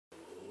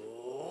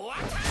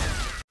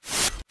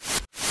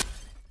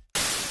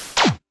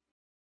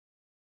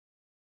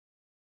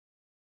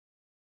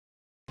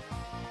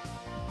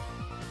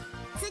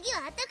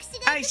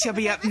I shall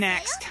be up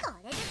next.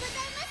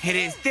 It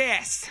is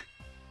this.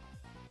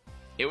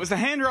 It was a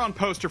hand-drawn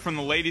poster from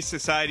the Ladies'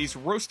 Society's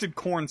roasted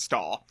corn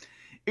stall.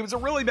 It was a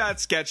really bad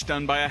sketch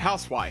done by a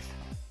housewife.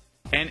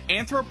 An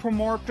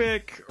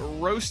anthropomorphic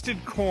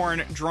roasted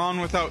corn drawn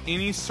without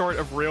any sort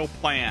of real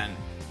plan.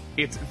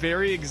 Its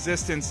very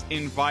existence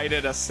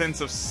invited a sense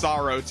of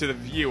sorrow to the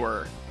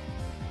viewer.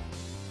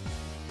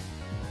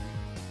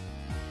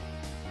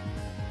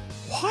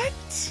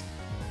 What?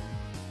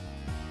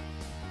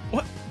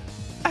 What?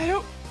 I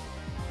don't...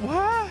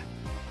 What?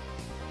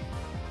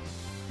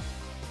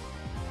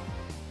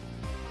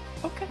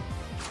 Okay.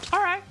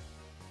 Alright.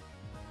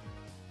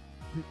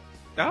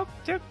 Oh,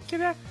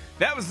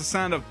 that was the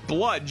sound of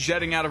blood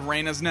jetting out of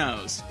Reina's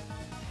nose.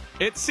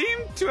 It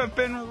seemed to have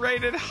been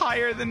rated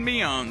higher than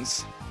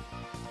Mion's.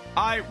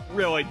 I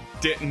really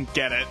didn't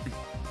get it.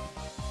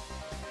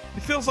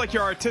 It feels like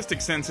your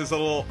artistic sense is a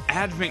little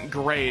advent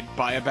grade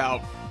by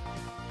about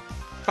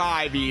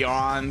 5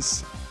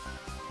 eons.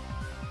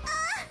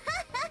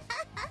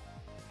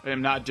 I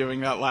am not doing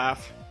that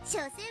laugh.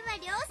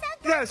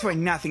 Those were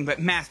nothing but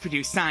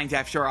mass-produced signs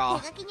after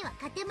all.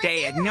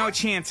 They had no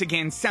chance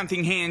against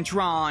something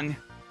hand-drawn.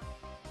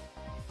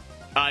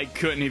 I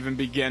couldn't even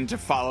begin to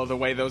follow the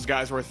way those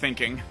guys were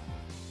thinking.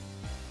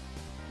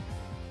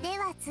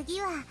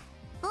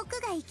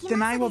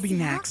 Then I will be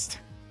next.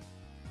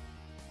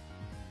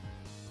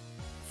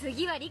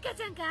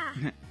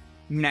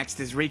 Next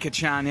is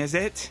Rika-chan, is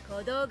it?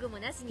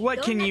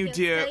 What can you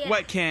do?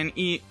 What can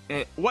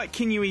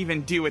you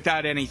even do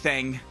without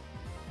anything?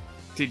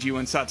 Did you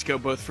and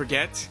Satsuko both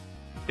forget?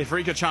 If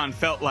Rika-chan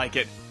felt like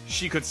it,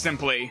 she could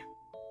simply...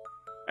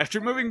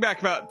 After moving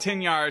back about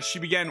 10 yards, she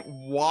began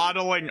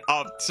waddling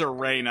up to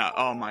Reina.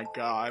 Oh my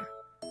god.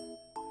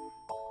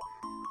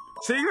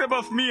 Seeing that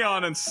both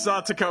Mion and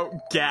Satsuko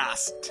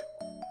gasped.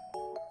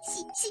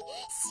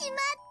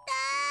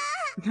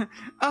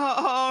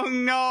 Oh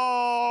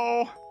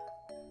no!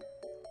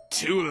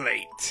 Too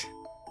late.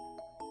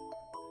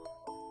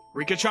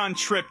 Rika-chan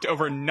tripped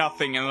over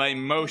nothing and lay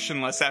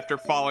motionless after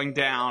falling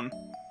down.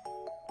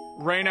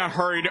 Reina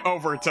hurried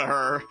over to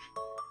her.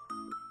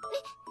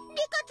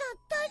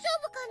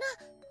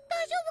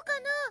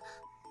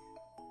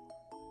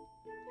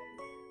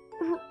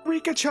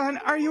 Rika-chan,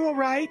 are you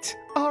alright?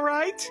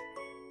 Alright?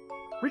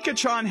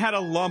 Rika-chan had a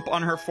lump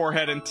on her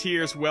forehead and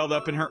tears welled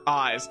up in her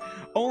eyes.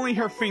 Only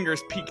her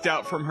fingers peeked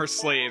out from her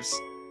sleeves.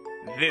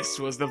 This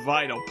was the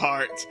vital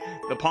part.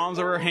 The palms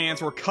of her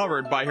hands were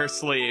covered by her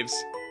sleeves.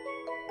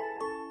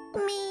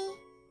 Me.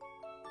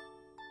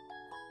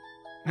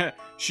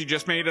 She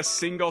just made a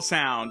single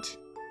sound.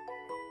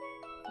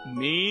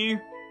 Me?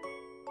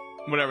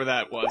 Whatever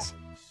that was.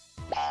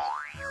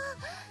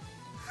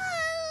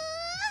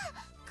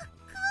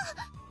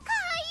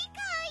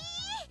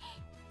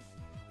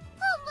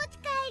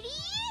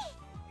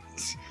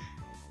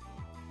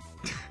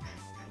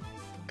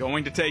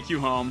 Going to take you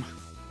home.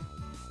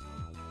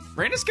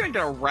 Reina's gonna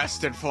get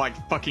arrested for like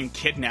fucking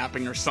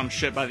kidnapping or some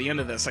shit by the end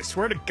of this, I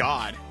swear to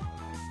God.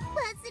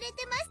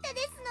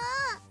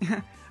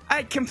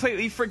 I'd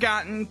completely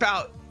forgotten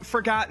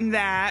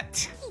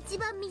that.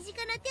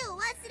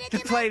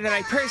 The play that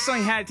I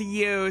personally had to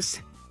use.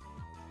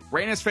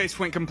 Reina's face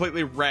went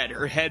completely red,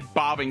 her head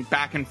bobbing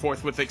back and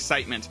forth with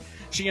excitement.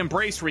 She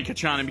embraced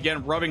Rika-chan and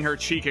began rubbing her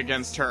cheek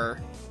against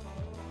her.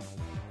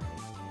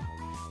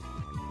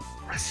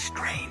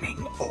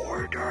 Restraining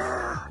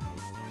order.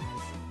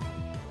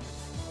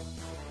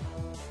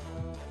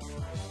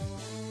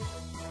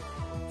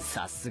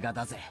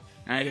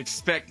 I'd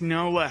expect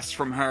no less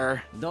from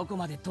her.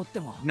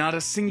 Not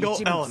a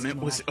single element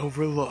was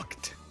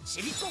overlooked.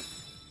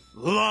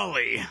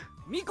 Lolly.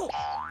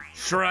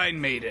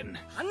 Shrine Maiden.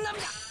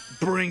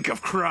 Brink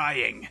of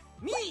crying.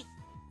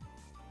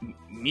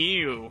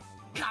 Mew.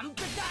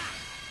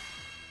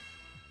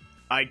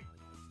 I...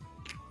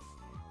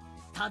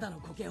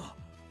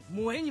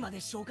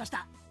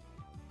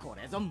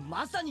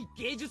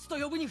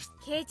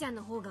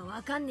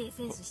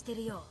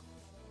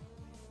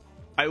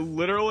 I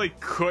literally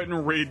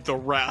couldn't read the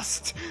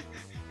rest.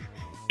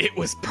 It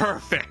was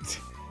perfect.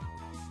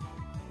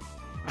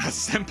 A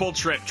simple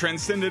trick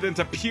transcended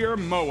into pure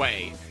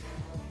moe.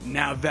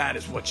 Now that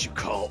is what you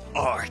call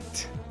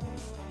art.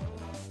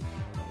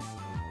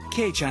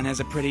 Kei-chan has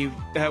a pretty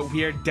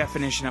weird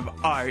definition of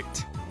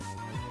art.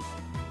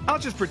 I'll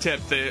just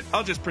pretend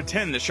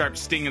the sharp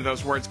sting of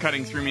those words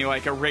cutting through me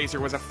like a razor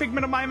was a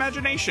figment of my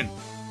imagination.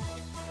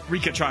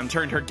 Rika-chan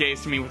turned her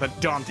gaze to me with a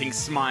daunting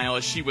smile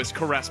as she was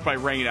caressed by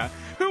Reina,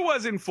 who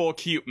was in full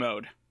cute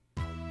mode.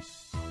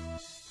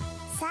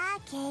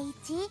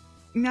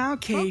 Now,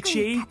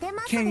 Keiichi,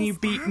 can you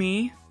beat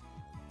me?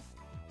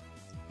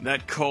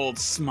 That cold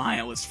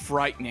smile is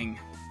frightening,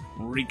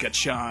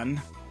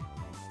 Rika-chan.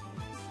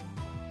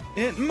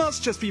 It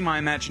must just be my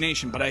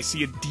imagination, but I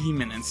see a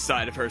demon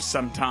inside of her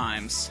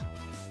sometimes.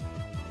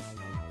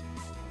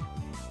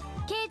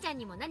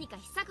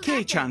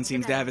 Kei-chan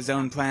seems to have his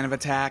own plan of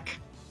attack.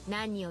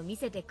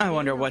 I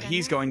wonder what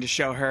he's going to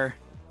show her.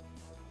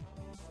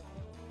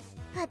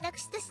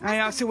 I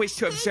also wish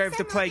to observe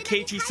the play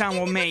Keiichi-san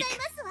will make.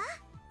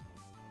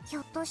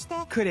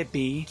 Could it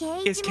be?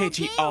 Is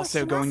Keiichi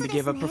also going to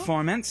give a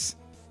performance?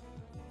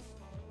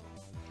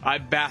 I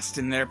basked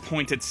in their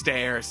pointed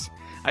stares.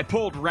 I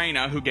pulled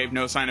Reina, who gave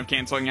no sign of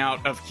canceling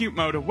out of cute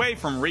mode, away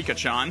from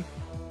Rika-chan.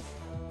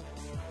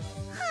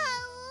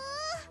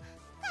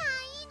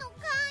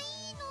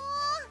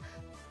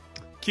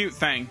 Cute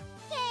thing.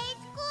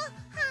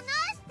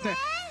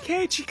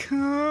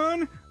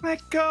 Keiichi-kun,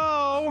 let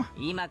go!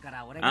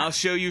 I'll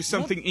show you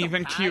something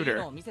even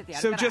cuter.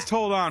 So just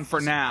hold on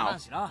for now.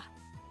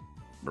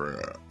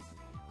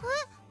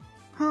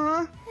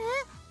 Huh?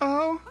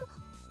 Oh?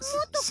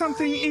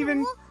 Something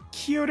even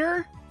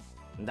cuter?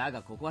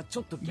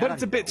 But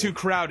it's a bit too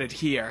crowded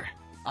here.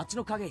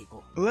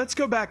 Let's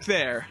go back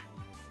there.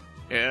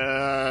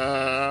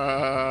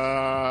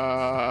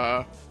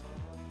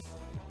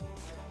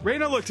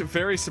 Reina looked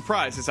very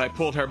surprised as I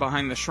pulled her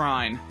behind the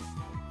shrine.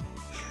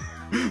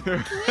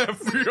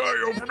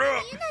 FBI, open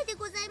up!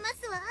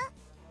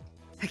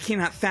 I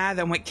cannot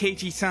fathom what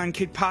Keiichi-san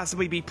could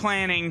possibly be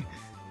planning.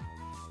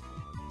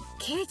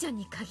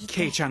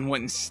 Kei-chan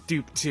wouldn't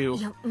stoop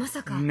to...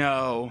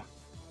 No.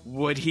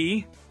 Would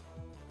he?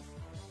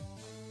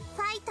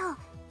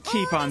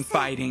 Keep on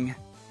fighting.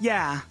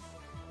 Yeah.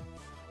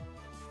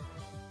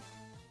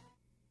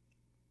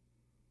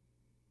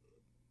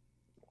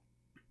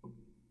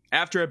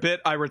 After a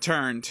bit, I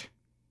returned.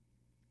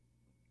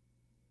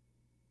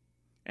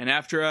 And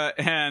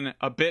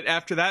a bit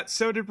after that,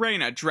 so did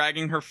Reina,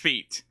 dragging her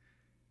feet.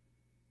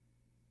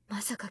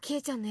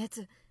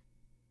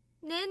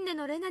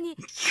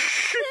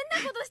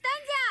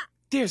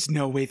 There's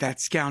no way that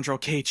scoundrel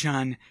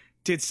Kei-chan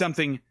did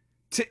something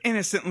to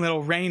innocent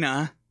little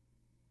Reina.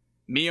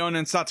 Mion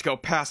and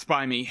Satsuko passed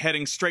by me,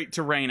 heading straight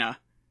to Reina.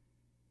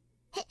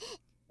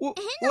 What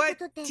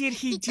did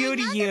he do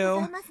to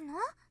you?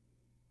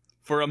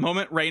 For a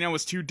moment, Reina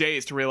was too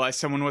dazed to realize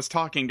someone was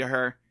talking to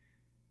her.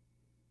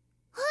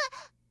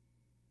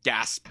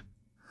 Gasp.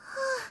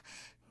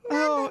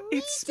 Oh,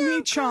 it's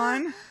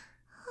me-chan.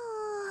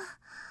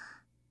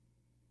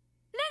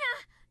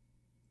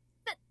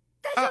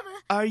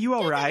 Are you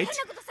alright?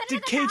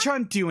 Did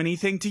Kei-chan do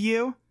anything to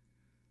you?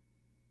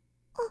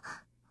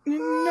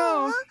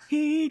 No,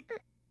 he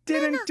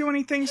didn't do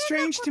anything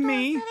strange to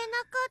me.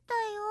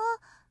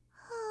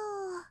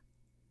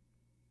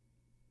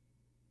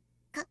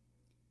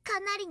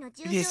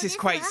 This is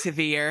quite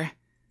severe.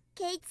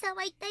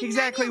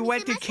 Exactly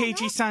what did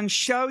Keiichi-san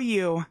show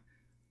you?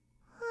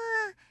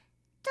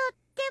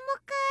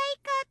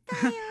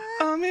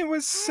 It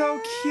was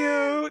so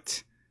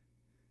cute.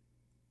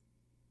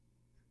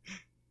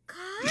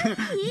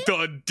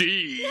 The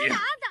D.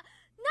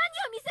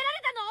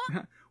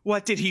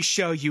 What did he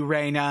show you,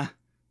 Reina?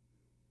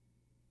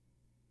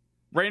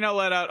 Reina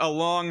let out a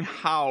long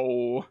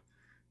howl.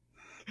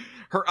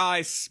 Her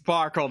eyes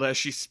sparkled as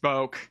she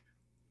spoke.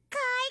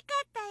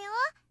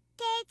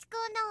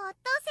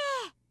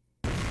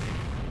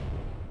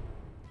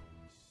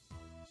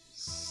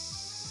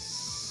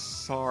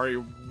 Sorry.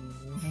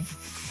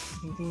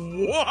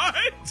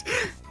 What?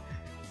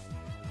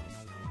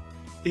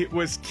 It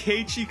was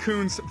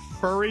Keiichi-kun's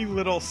furry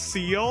little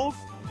seal?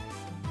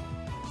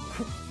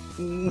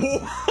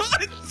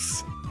 What?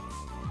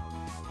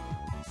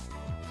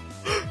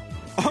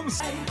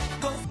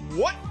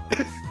 What?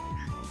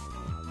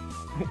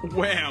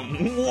 Wham!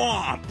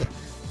 Whomp!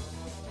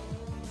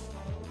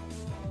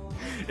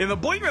 In the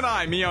blink of an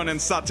eye, Mion and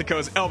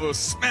Satsuko's elbows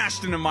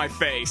smashed into my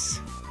face.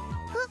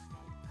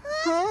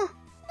 Huh?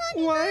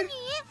 What?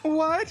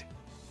 What?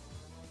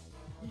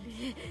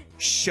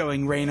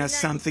 Showing Reina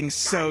something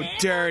so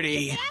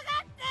dirty.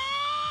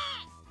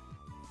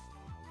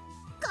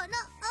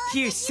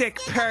 You sick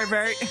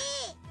pervert.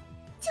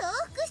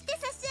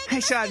 I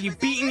shall have you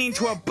beaten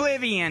into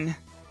oblivion.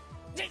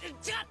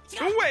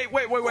 Wait.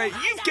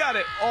 You've got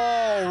it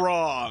all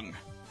wrong.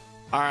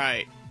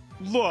 Alright,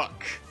 look.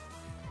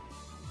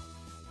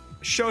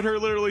 Showed her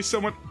literally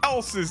someone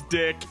else's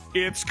dick.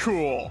 It's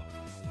cool.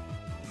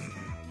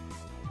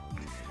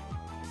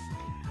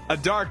 A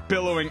dark,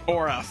 billowing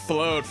aura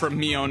flowed from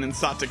Mion and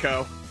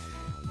Satsuko.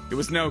 It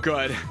was no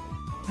good.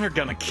 They're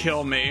gonna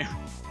kill me.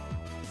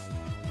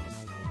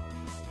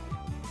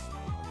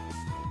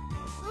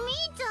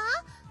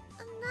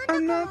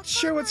 I'm not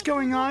sure what's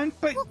going on,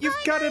 but you've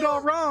got it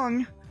all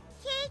wrong.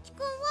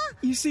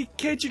 You see,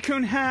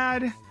 Keiichi-kun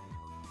had...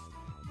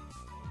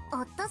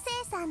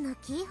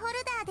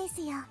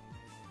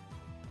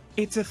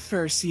 It's a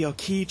fur seal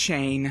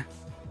keychain.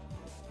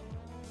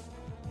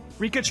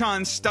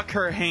 Rika-chan stuck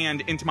her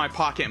hand into my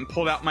pocket and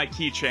pulled out my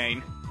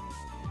keychain.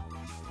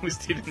 At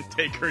least he didn't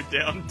take her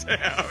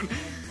downtown.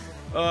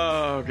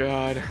 Oh,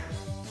 God.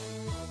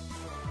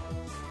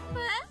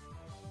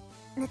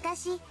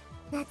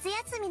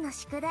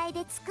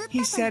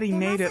 He said he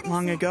made it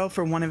long ago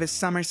for one of his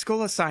summer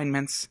school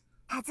assignments.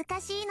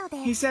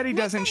 He said he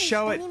doesn't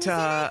show it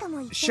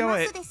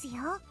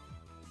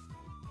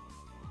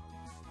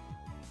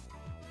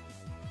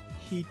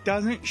He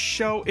doesn't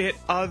show it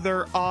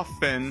other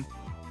often.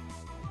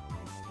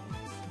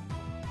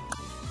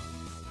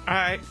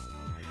 Alright.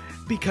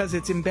 Because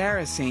it's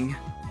embarrassing.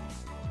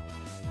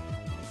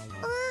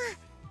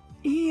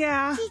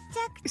 Yeah.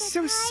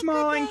 So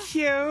small and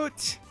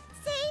cute.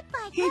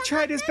 He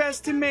tried his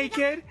best to make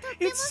it.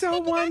 It's so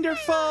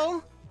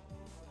wonderful.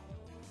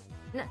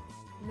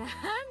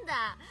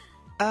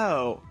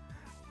 Oh.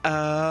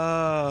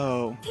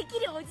 Oh.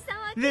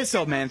 This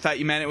old man thought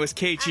you meant it was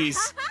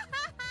Keiichi's.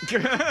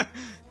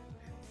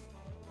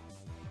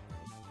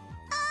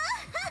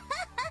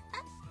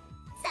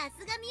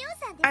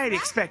 I'd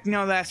expect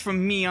no less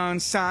from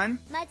Mion-san.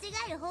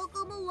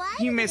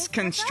 You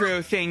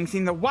misconstrue things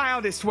in the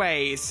wildest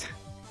ways.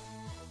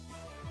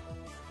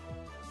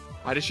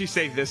 Why does she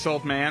say this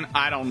old man?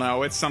 I don't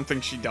know. It's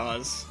something she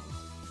does.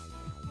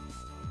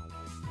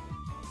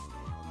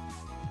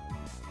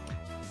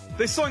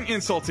 They slung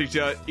insults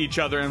at each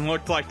other and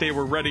looked like they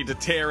were ready to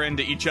tear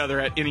into each other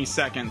at any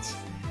second.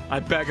 I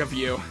beg of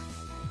you.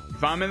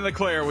 If I'm in the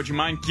clear, would you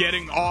mind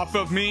getting off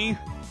of me?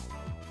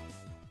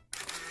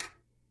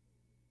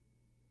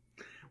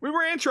 We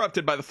were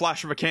interrupted by the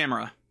flash of a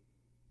camera.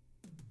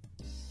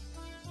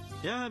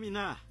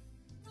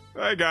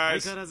 Hey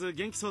guys.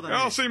 They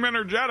all seem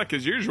energetic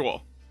as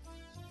usual.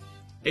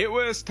 It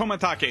was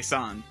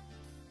Tomitake-san.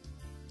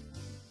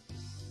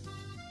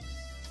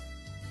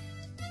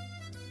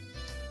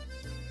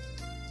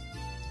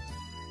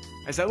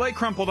 As I lay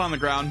crumpled on the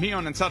ground,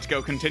 Mion and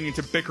Satsuko continued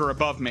to bicker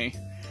above me.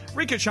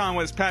 Rika-chan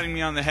was patting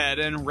me on the head,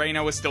 and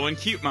Reina was still in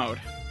cute mode.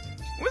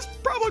 It was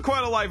probably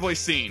quite a lively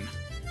scene.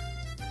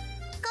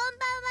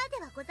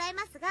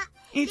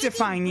 It's a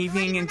fine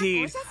evening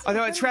indeed,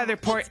 although it's rather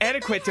poor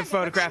etiquette to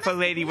photograph a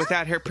lady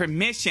without her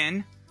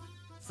permission.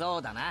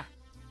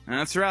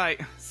 That's right.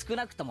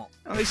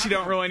 At least you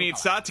don't really need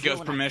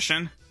Satsuko's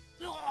permission.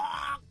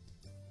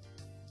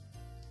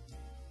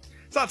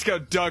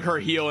 Satsuko dug her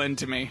heel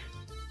into me.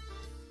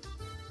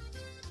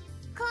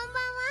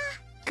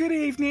 Good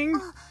evening.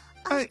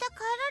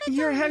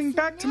 You're heading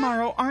back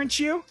tomorrow, aren't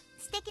you?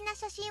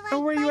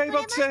 Were you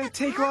able to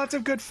take lots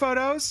of good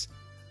photos?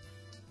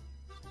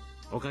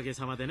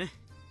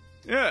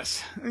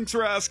 Yes, thanks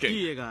for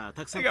asking.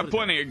 I got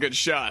plenty of good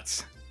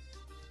shots.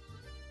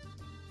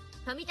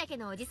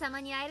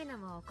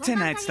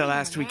 Tonight's the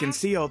last we can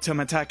see old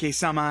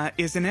Tomitake-sama,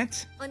 isn't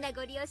it?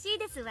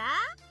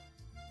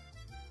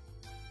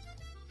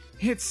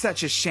 It's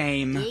such a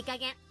shame.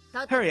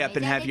 Hurry up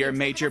and have your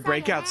major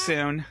breakout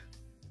soon.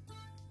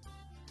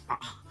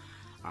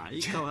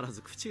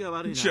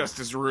 Just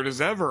as rude as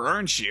ever,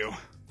 aren't you?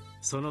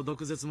 I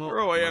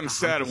really am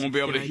sad I won't be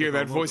able to hear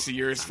that voice of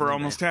yours for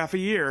almost half a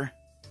year.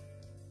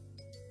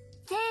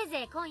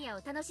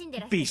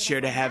 Be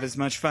sure to have as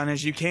much fun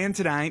as you can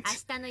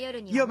tonight.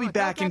 You'll be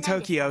back in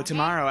Tokyo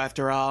tomorrow,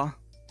 after all.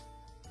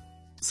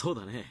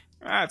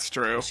 That's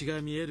true.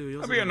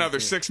 It'll be another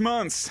 6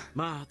 months.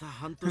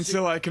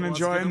 Until I can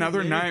enjoy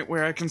another night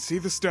where I can see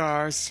the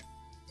stars.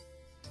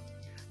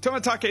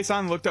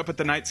 Tomitake-san looked up at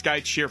the night sky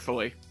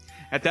cheerfully.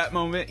 At that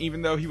moment,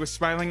 even though he was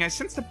smiling, I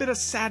sensed a bit of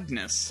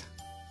sadness.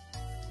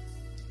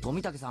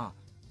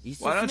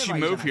 Why don't you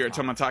move here,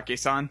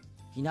 Tomitake-san?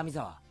 In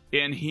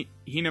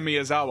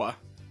Hinamiyazawa.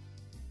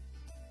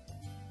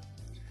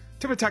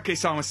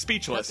 Tomitake-san was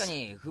speechless.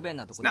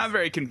 It's not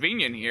very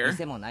convenient here.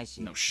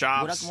 No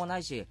shops,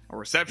 or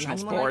receptional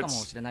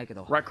sports.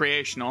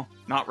 Recreational,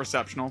 not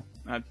receptional.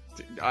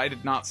 I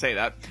did not say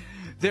that.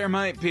 There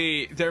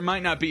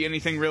might not be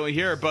anything really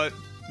here, but,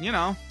 you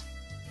know.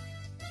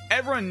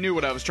 Everyone knew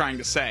what I was trying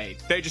to say.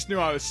 They just knew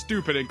I was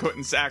stupid and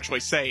couldn't actually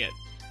say it.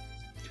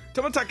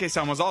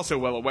 Tomitake-san was also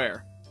well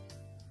aware.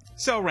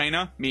 So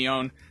Reina,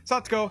 Mion,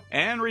 Satsuko,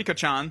 and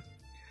Rika-chan,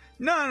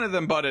 none of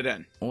them butted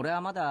in.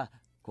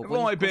 I've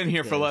only been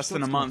here for less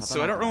than a month,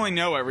 so I don't really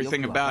know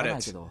everything about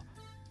it.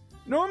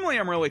 Normally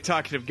I'm a really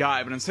talkative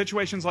guy, but in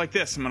situations like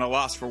this I'm at a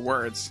loss for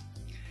words.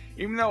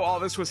 Even though all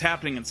this was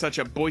happening in such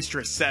a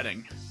boisterous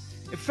setting,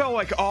 it felt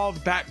like all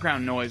the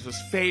background noise was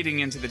fading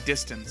into the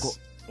distance.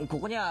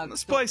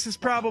 This place is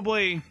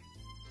probably...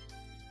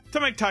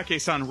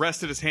 Tomitake-san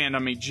rested his hand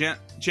on me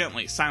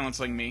gently,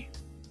 silencing me.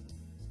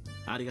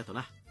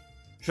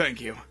 Thank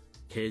you.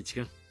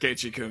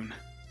 Keiichi-kun.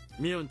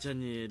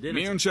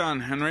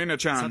 Mion-chan and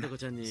Reina-chan,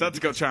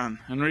 Satsuko-chan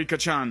and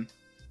Rika-chan.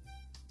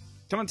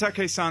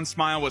 Tomitake-san's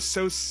smile was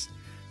so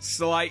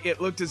slight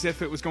it looked as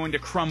if it was going to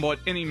crumble at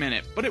any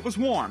minute, but it was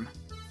warm.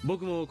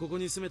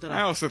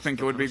 I also think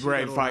it would be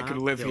great if I could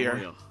live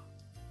here.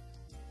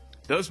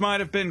 Those might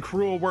have been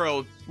cruel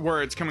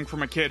words coming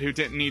from a kid who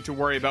didn't need to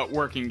worry about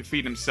working to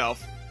feed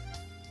himself.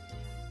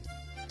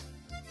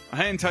 A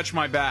hand touched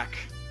my back.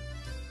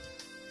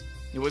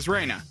 It was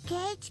Reina.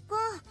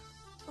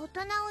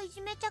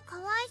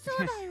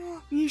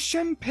 You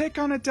shouldn't pick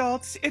on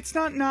adults. It's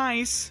not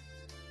nice.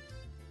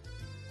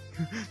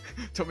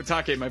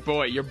 Tomitake, my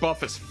boy, you're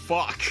buff as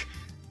fuck.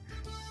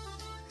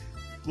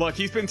 Look,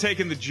 he's been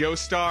taking the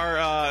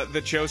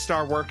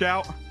Joestar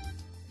workout.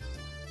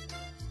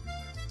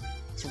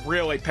 It's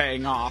really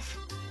paying off.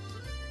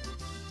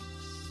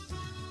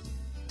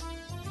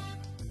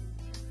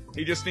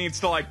 He just needs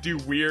to, like, do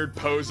weird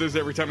poses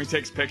every time he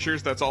takes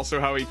pictures. That's also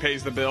how he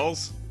pays the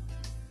bills.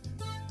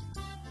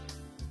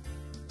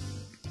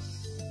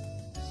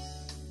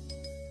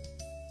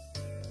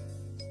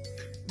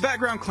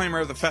 background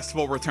claimer of the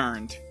festival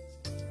returned.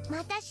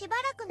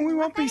 We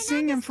won't be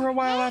seeing him for a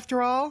while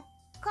after all.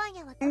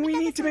 We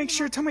need to make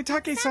sure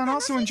Tomitake-san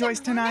also enjoys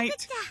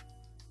tonight.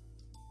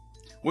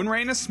 When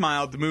Reina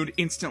smiled, the mood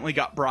instantly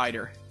got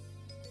brighter.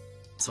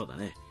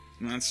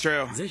 That's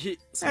true.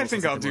 I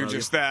think I'll do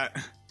just that.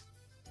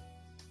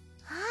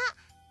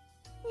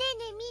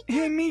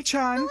 Hey,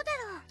 Mi-chan.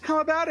 How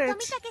about it?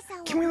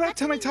 Can we let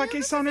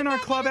Tomitake-san in our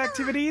club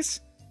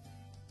activities?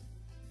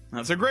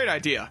 That's a great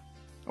idea.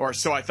 Or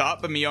so I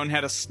thought, but Mion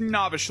had a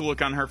snobbish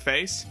look on her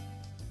face.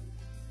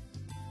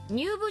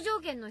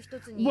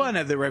 One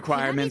of the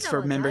requirements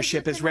for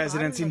membership is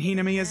residence in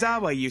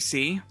Hinamiyazawa, you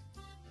see.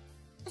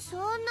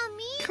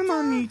 Come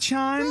on,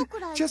 Mi-chan.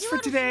 Just for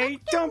today,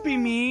 don't be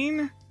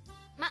mean.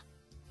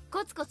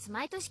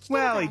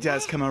 Well, he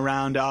does come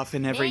around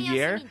often every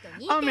year.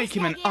 I'll make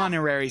him an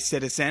honorary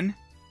citizen.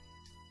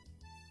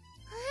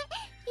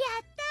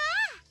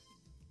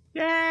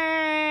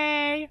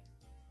 Yay!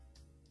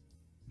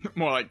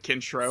 More like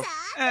Kinshiro.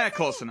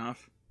 Close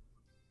enough.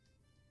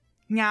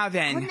 Now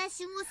then,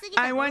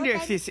 I wonder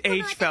if this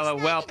age fellow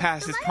well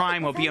past his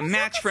prime will be a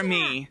match for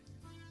me.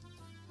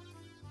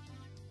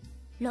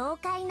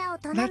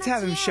 Let's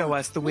have him show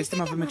us the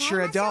wisdom of a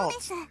mature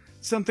adult.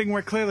 Something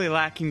we're clearly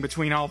lacking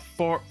between all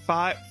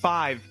five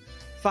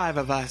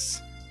of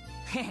us.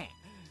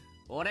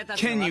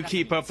 Can you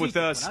keep up with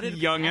us,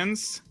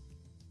 young'uns?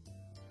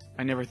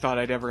 I never thought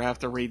I'd ever have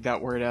to read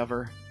that word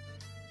ever.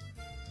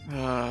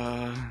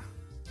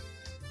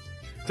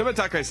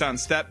 Tomitake-san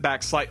stepped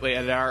back slightly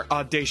at our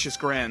audacious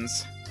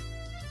grins.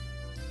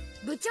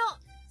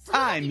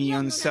 I,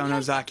 Mion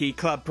Sonozaki,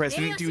 club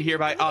president, do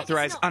hereby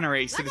authorize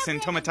honorary citizen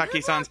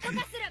Tomitake-san's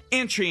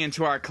entry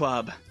into our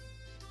club.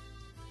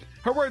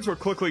 Her words were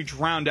quickly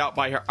drowned out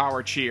by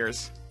our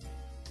cheers.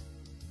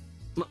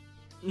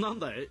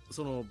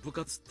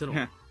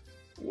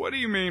 What do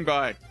you mean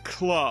by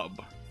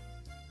club?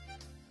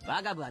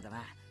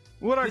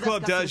 What our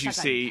club does, you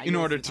see, in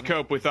order to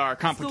cope with our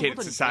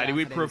complicated society,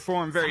 we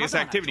perform various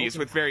activities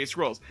with various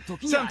rules.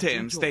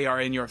 Sometimes they are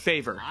in your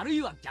favor,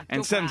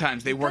 and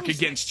sometimes they work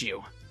against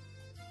you.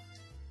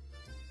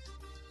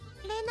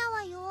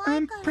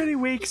 I'm pretty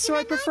weak, so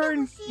I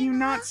prefer you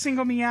not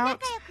single me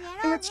out.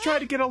 Let's try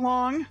to get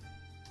along.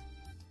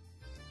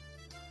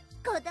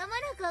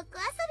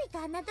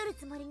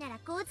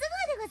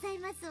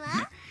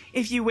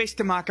 If you wish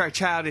to mock our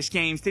childish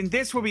games, then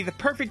this will be the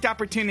perfect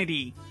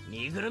opportunity.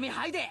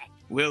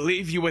 We'll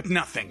leave you with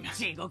nothing,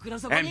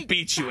 and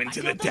beat you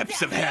into the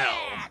depths of hell.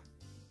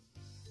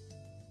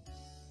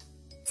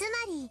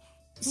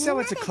 So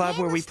it's a club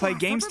where we play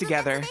games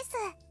together.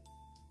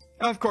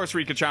 Of course,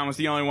 Rika-chan was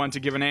the only one to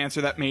give an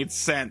answer that made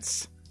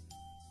sense.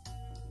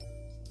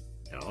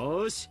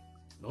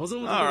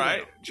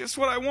 Alright, just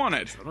what I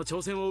wanted. I'll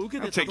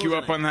take you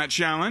up on that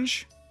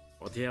challenge.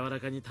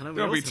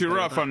 Don't be too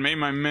rough on me,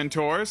 my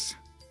mentors.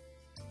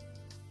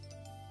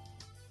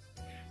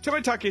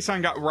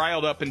 Tomitake-san got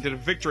riled up and did a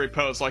victory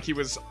pose like he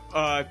was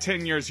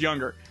 10 years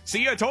younger.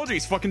 See, I told you,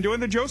 he's fucking doing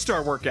the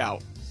Joestar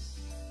workout.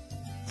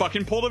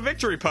 Fucking pulled a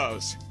victory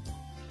pose.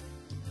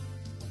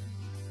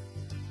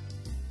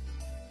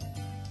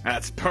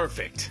 That's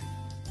perfect.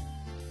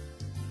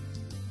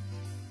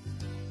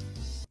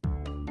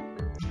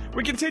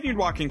 We continued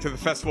walking to the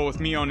festival with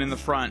Mion in the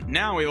front.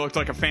 Now we looked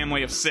like a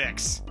family of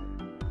 6.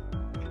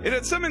 It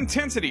had some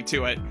intensity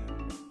to it.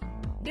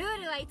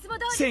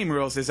 Same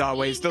rules as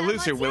always. The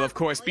loser will, of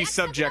course, be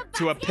subject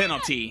to a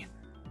penalty.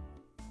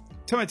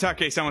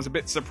 Tomitake-san was a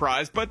bit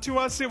surprised, but to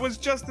us it was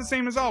just the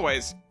same as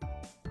always.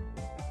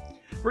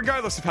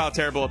 Regardless of how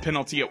terrible a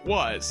penalty it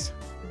was.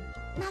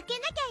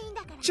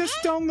 Just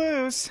don't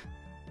lose.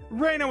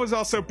 Reina was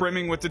also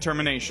brimming with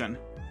determination.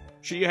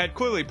 She had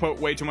clearly put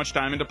way too much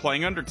time into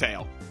playing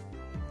Undertale.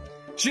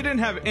 She didn't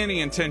have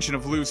any intention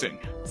of losing.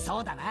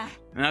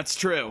 That's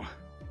true.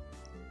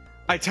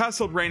 I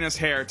tousled Reina's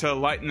hair to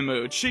lighten the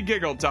mood. She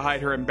giggled to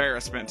hide her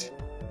embarrassment.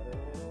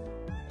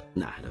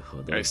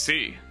 I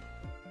see.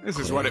 This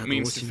is what it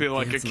means to feel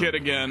like a kid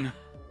again.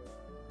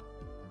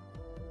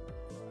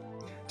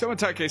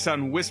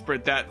 Tomitake-san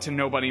whispered that to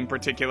nobody in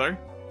particular.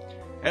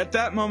 At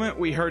that moment,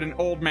 we heard an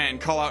old man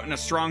call out in a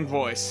strong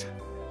voice.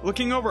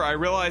 Looking over, I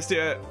realized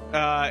it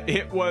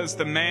was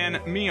the man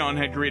Mion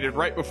had greeted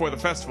right before the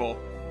festival.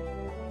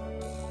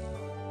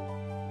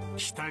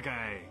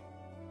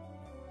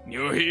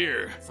 You're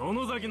here.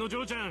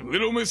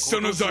 Little Miss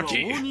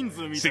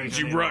Sonozaki. Seems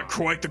you brought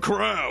quite the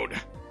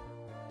crowd.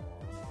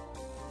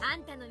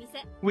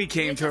 We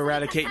came to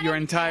eradicate your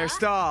entire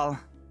stall.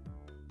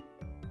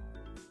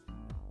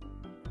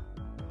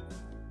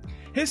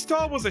 His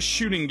stall was a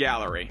shooting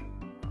gallery.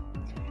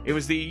 It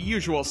was the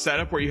usual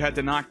setup where you had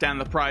to knock down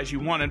the prize you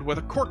wanted with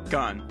a cork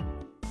gun.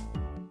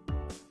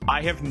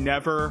 I have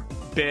never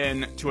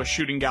been to a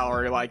shooting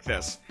gallery like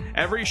this.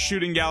 Every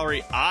shooting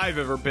gallery I've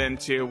ever been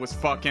to was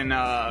fucking,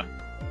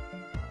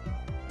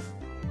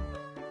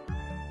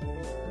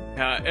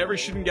 every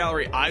shooting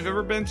gallery I've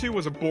ever been to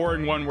was a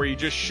boring one where you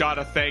just shot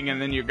a thing and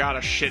then you got a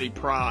shitty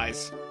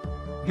prize.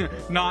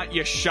 Not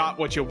you shot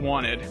what you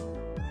wanted.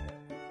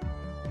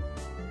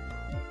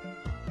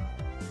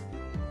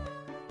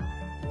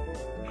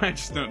 I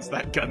just noticed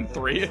that gun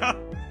 3.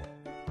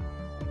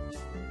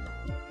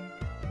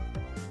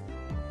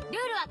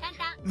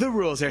 The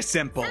rules are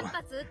simple.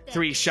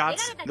 3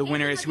 shots, the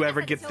winner is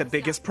whoever gets the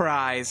biggest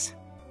prize.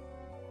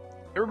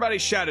 Everybody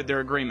shouted their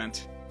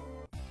agreement.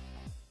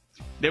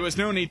 There was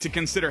no need to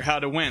consider how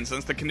to win,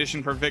 since the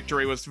condition for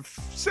victory was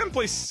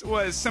simply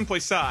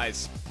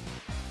size.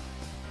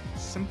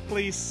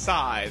 Simply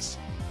size.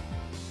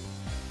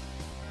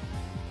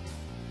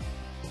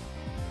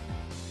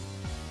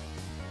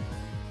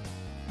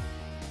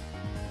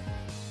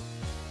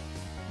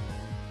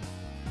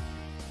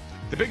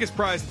 The biggest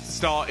prize at the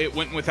stall, it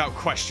went without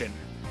question.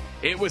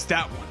 It was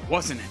that one,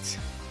 wasn't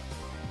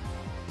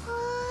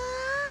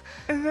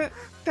it?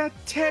 That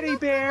teddy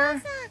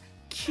bear.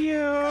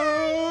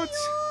 Cute.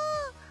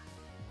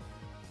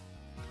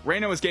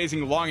 Reina was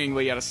gazing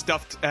longingly at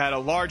a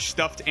large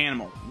stuffed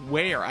animal.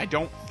 Where? I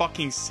don't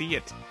fucking see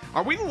it.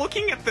 Are we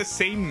looking at the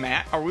same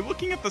mat? Are we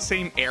looking at the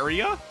same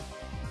area?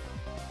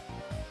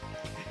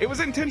 It was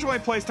intentionally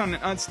placed on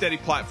an unsteady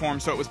platform,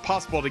 so it was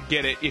possible to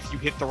get it if you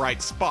hit the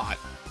right spot.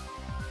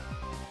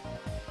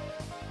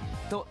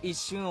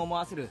 It's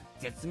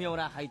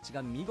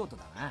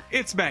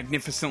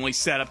magnificently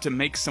set up to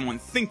make someone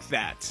think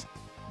that.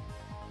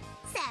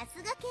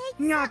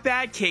 Not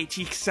bad,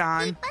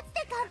 Keiichi-san.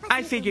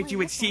 I figured you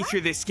would see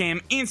through this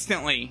scam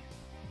instantly.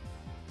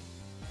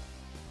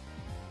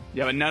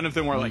 Yeah, but none of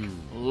them were like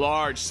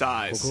large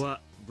size.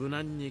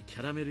 Most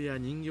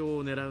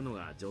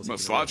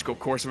logical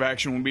course of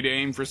action would be to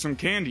aim for some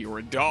candy or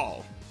a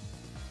doll.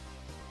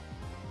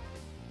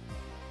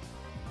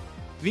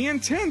 The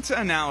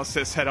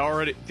analysis had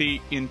already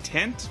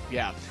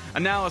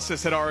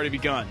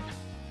begun.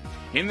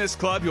 In this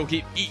club, you'll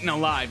get eaten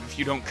alive if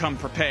you don't come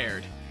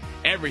prepared.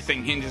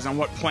 Everything hinges on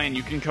what plan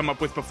you can come up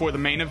with before the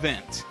main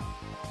event.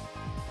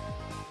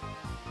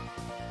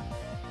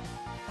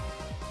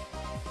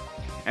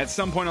 At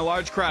some point, a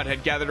large crowd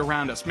had gathered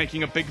around us,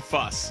 making a big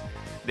fuss.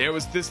 There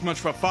was this much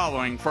of a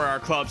following for our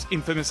club's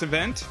infamous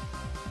event.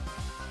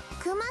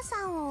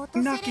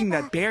 Knocking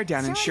that bear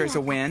down ensures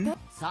a win.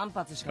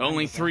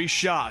 Only 3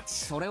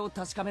 shots.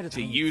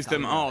 To use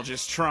them all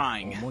just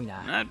trying.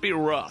 That'd be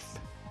rough.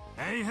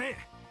 Hey!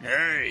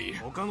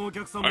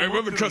 I have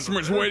other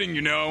customers waiting,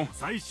 you know.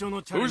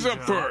 Who's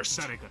up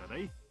first?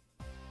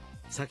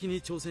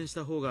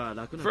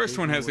 First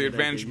one has the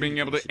advantage of being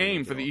able to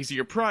aim for the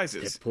easier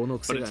prizes,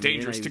 but it's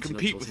dangerous to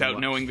compete without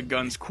knowing the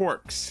gun's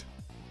quirks.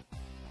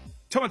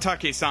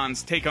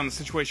 Tomitake-san's take on the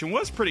situation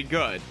was pretty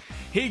good.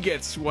 He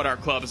gets what our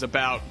club is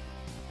about.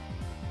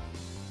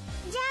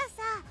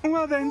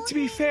 Well then, to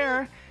be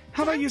fair,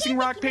 how about using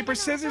rock, paper,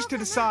 scissors to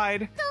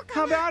decide?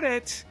 How about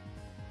it?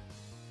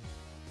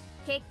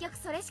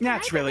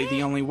 That's really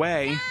the only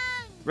way.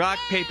 Rock,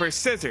 paper,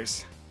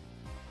 scissors.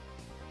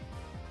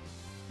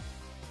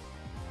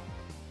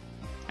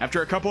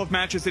 After a couple of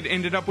matches, it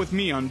ended up with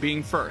me on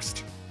being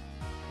first.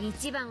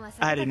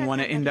 I didn't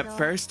want to end up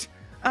first.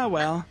 Oh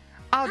well,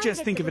 I'll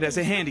just think of it as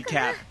a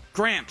handicap.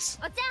 Gramps,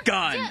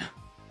 gun.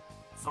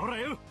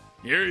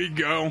 Here you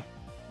go.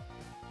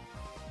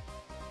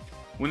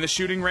 When the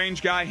shooting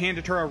range guy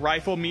handed her a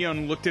rifle,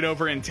 Mion looked it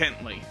over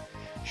intently.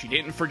 She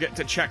didn't forget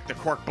to check the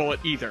cork bullet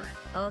either.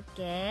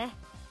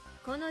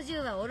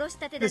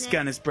 This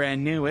gun is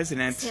brand new,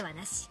 isn't it?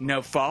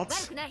 No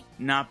faults?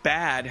 Not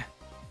bad.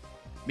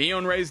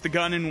 Mion raised the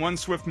gun in one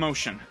swift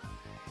motion.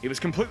 It was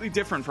completely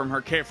different from her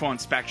careful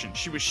inspection.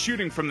 She was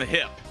shooting from the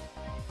hip.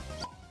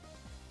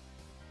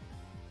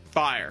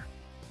 Fire.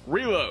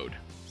 Reload.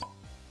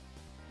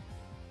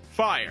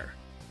 Fire.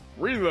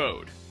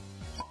 Reload.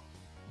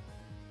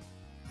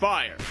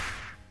 Fire.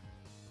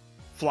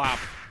 Flop.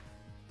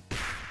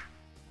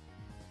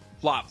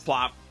 Flop,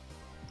 flop.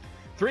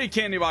 3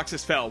 candy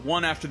boxes fell,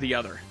 one after the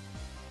other.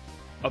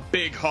 A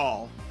big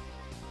haul.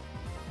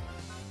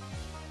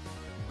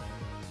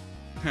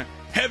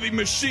 Heavy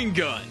machine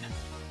gun!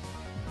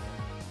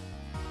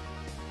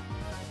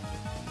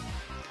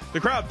 The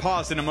crowd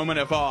paused in a moment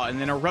of awe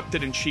and then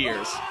erupted in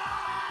cheers.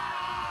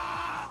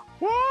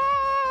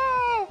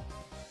 Whoa!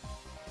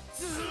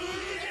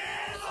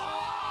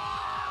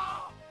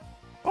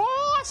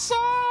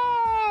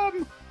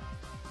 Awesome!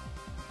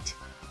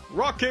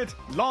 Rocket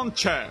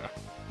launcher!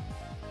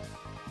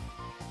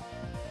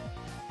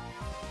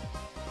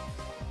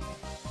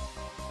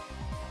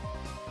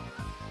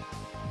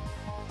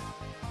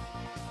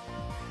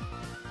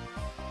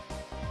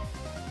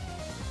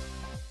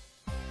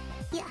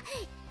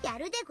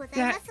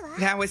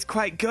 That was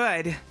quite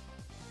good.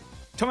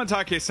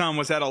 Tomitake-san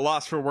was at a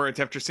loss for words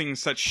after seeing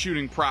such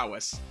shooting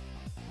prowess.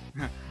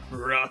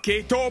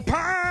 Rocket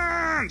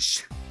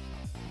punch!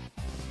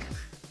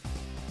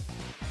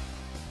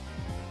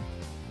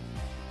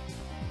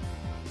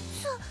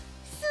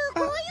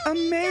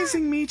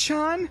 Amazing,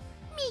 Mi-chan!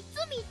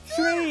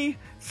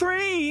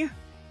 3!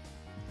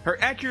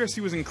 Her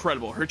accuracy was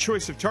incredible. Her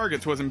choice of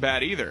targets wasn't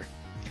bad either.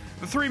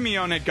 The 3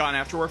 Mion had gone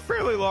after were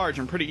fairly large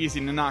and pretty easy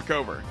to knock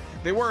over.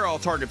 They were all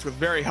targets with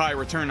very high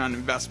return on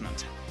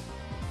investment.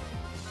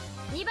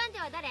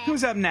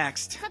 Who's up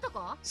next?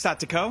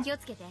 Satoko?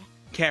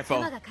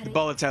 Careful, the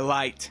bullets are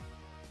light.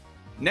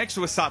 Next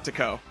was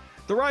Satoko.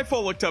 The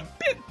rifle looked a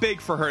bit big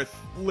for her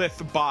lithe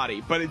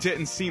body, but it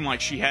didn't seem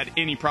like she had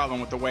any problem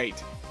with the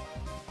weight.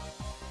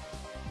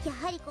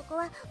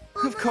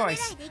 Of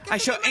course, I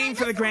shall aim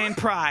for the grand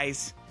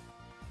prize.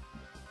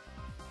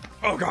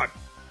 Oh god.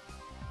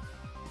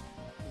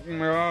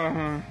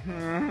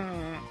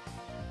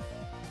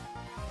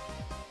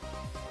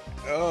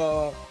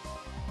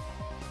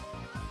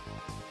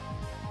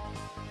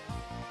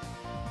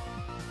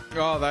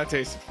 Oh, that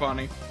tasted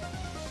funny.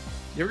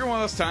 You ever get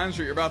one of those times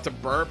where you're about to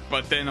burp,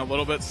 but then a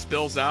little bit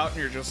spills out, and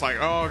you're just like,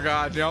 oh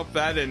god, nope,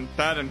 that didn't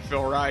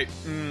feel right.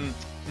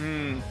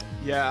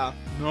 Yeah,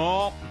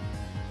 no.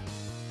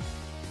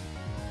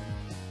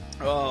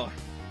 Oh.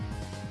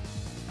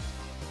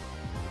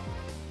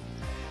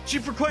 She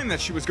proclaimed that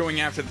she was going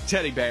after the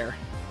teddy bear.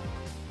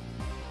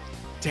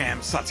 Damn,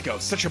 Satsuko,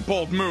 such a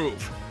bold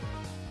move.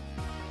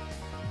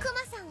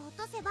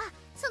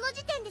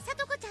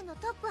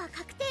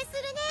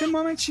 The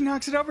moment she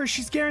knocks it over,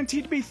 she's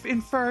guaranteed to be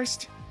in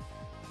first.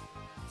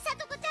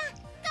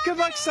 Good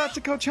luck,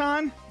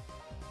 Satsuko-chan.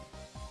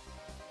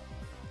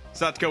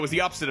 Satsuko was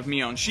the opposite of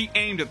Mion. She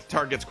aimed at the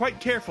targets quite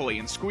carefully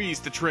and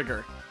squeezed the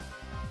trigger.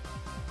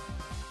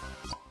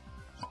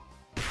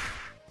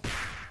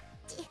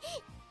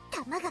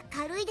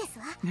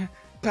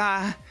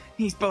 Bah,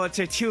 these bullets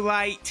are too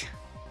light.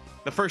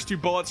 The first two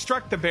bullets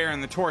struck the bear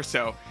in the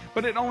torso,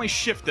 but it only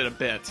shifted a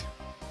bit.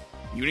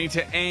 You need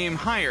to aim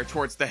higher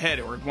towards the head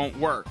or it won't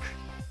work.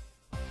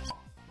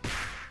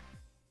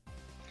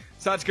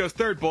 Satsuko's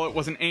third bullet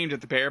wasn't aimed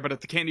at the bear, but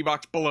at the candy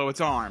box below its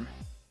arm.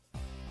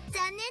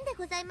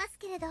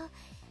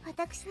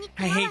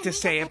 I hate to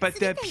say it,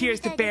 but it appears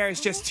the bear is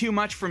just too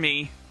much for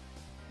me.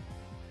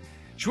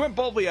 She went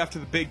boldly after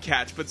the big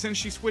catch, but since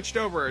she switched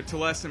over to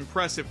less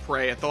impressive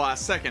prey at the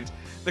last second,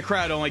 the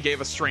crowd only gave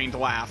a strained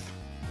laugh.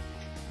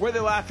 Were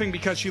they laughing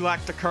because she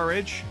lacked the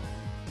courage?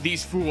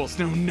 These fools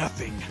know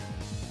nothing.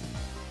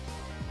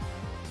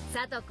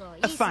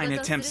 A fine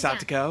attempt,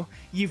 Satoko.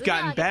 You've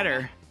gotten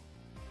better.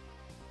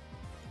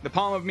 The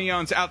palm of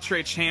Mion's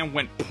outstretched hand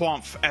went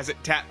plump as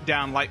it tapped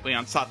down lightly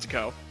on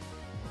Satsuko.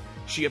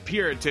 She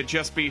appeared to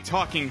just be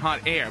talking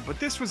hot air, but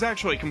this was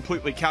actually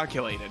completely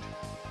calculated.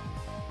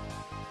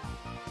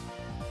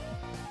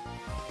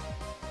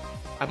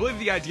 I believe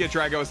the idea,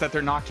 Drago, is that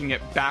they're knocking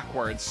it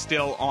backwards,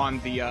 still on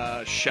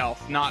the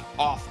shelf, not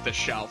off the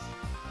shelf.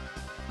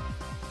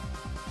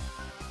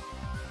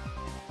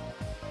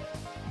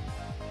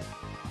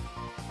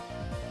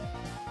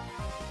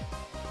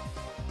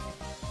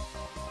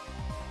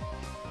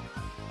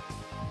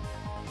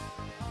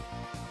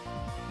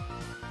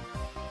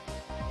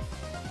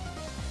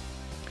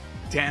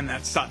 Damn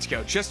that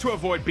Satsuko. Just to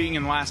avoid being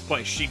in last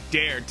place, she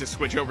dared to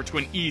switch over to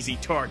an easy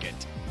target.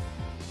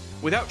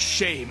 Without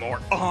shame or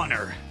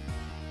honor.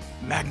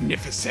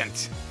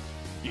 Magnificent.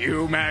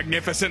 You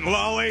magnificent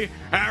lolly,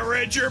 I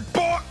read your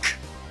book!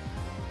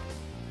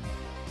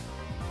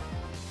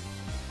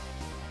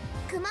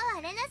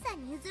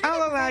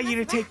 I'll allow you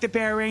to take the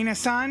bear,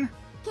 Reina-san.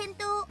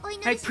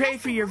 I pray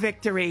for your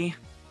victory.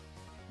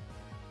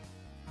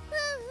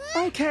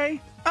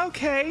 Okay.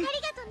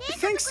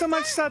 Thanks so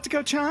much,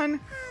 Satsuko-chan.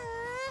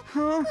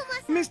 Huh?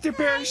 Mr.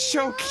 Bear is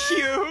so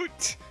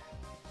cute.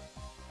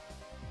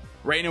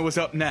 Reina was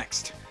up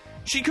next.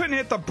 She couldn't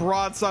hit the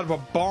broadside of a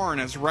barn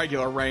as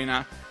regular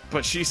Reina,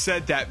 but she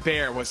said that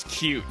bear was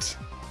cute.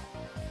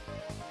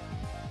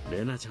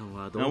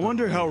 I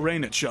wonder how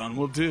Reina-chan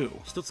will do.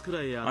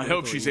 I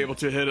hope she's able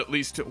to hit at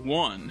least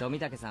one.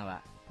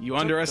 You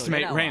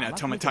underestimate Reina,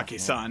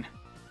 Tomitake-san.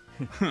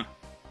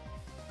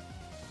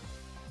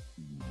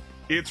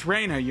 It's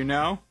Reina, you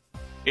know?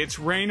 It's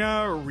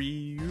Reina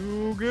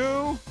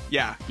Ryugu?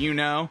 Yeah, you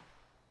know.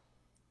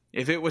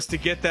 If it was to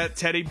get that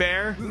teddy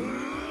bear...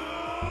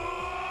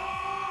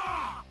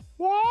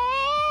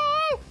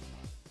 Whoa!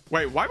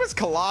 Wait, why was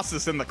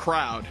Colossus in the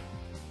crowd?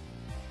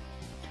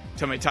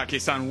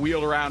 Tomitake-san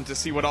wheeled around to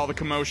see what all the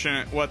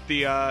commotion,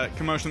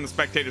 commotion the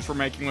spectators were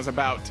making was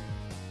about.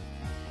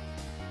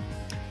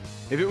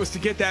 If it was to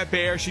get that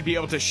bear, she'd be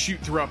able to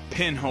shoot through a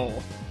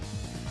pinhole.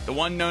 The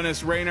one known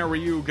as Reina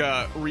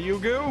Ryuga.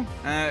 Ryugu?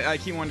 I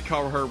keep wanting to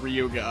call her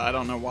Ryuga. I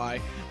don't know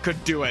why.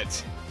 Could do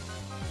it.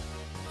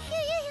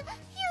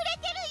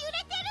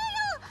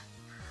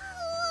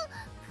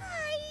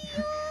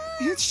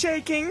 It's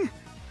shaking.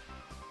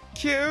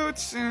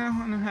 Cute.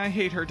 I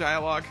hate her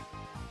dialogue.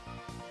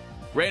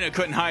 Reina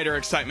couldn't hide her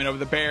excitement over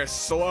the bear's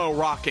slow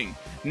rocking.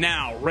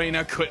 Now,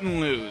 Reina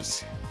couldn't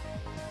lose.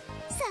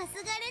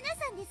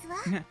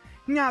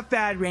 Not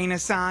bad,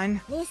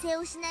 Reina-san.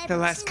 The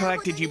less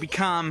collected you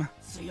become,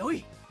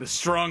 the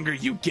stronger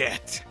you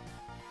get.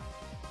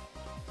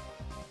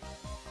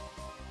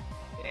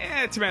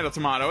 Tomato,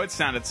 tomato. It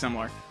sounded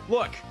similar.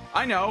 Look,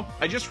 I know.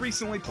 I just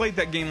recently played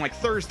that game like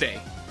Thursday.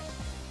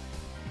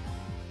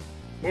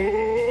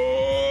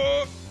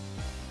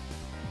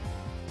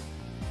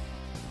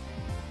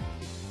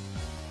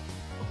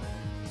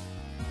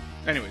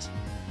 Anyways.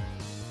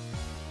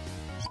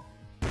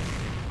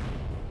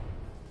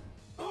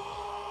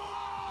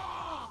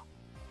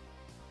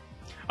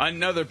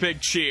 Another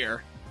big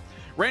cheer.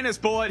 Reina's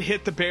bullet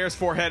hit the bear's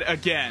forehead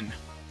again.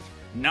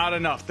 Not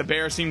enough. The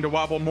bear seemed to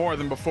wobble more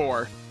than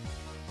before.